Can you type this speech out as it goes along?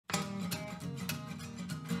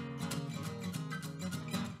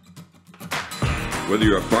Whether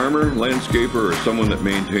you're a farmer, landscaper, or someone that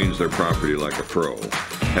maintains their property like a pro,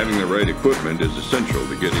 having the right equipment is essential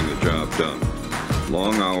to getting the job done.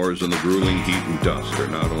 Long hours in the grueling heat and dust are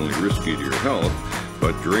not only risky to your health,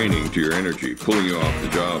 but draining to your energy, pulling you off the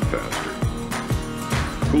job faster.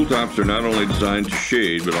 CoolTops are not only designed to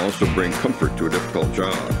shade, but also bring comfort to a difficult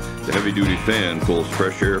job. The heavy-duty fan pulls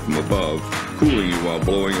fresh air from above, cooling you while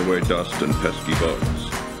blowing away dust and pesky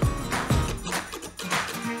bugs.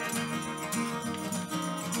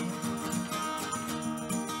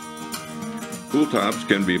 CoolTops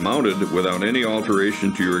can be mounted without any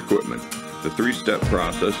alteration to your equipment. The 3-step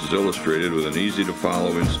process is illustrated with an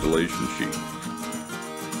easy-to-follow installation sheet.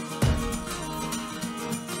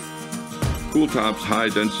 CoolTops'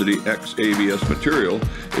 high-density X-ABS material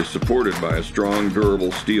is supported by a strong,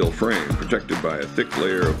 durable steel frame protected by a thick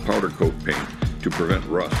layer of powder coat paint to prevent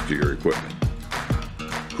rust to your equipment.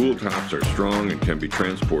 CoolTops are strong and can be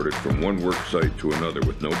transported from one work site to another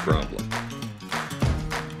with no problem.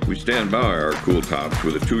 We stand by our CoolTops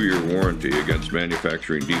with a 2-year warranty against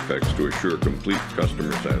manufacturing defects to assure complete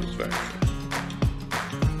customer satisfaction.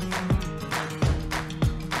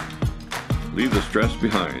 Leave the stress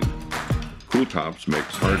behind. CoolTops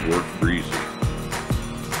makes hard work breezy.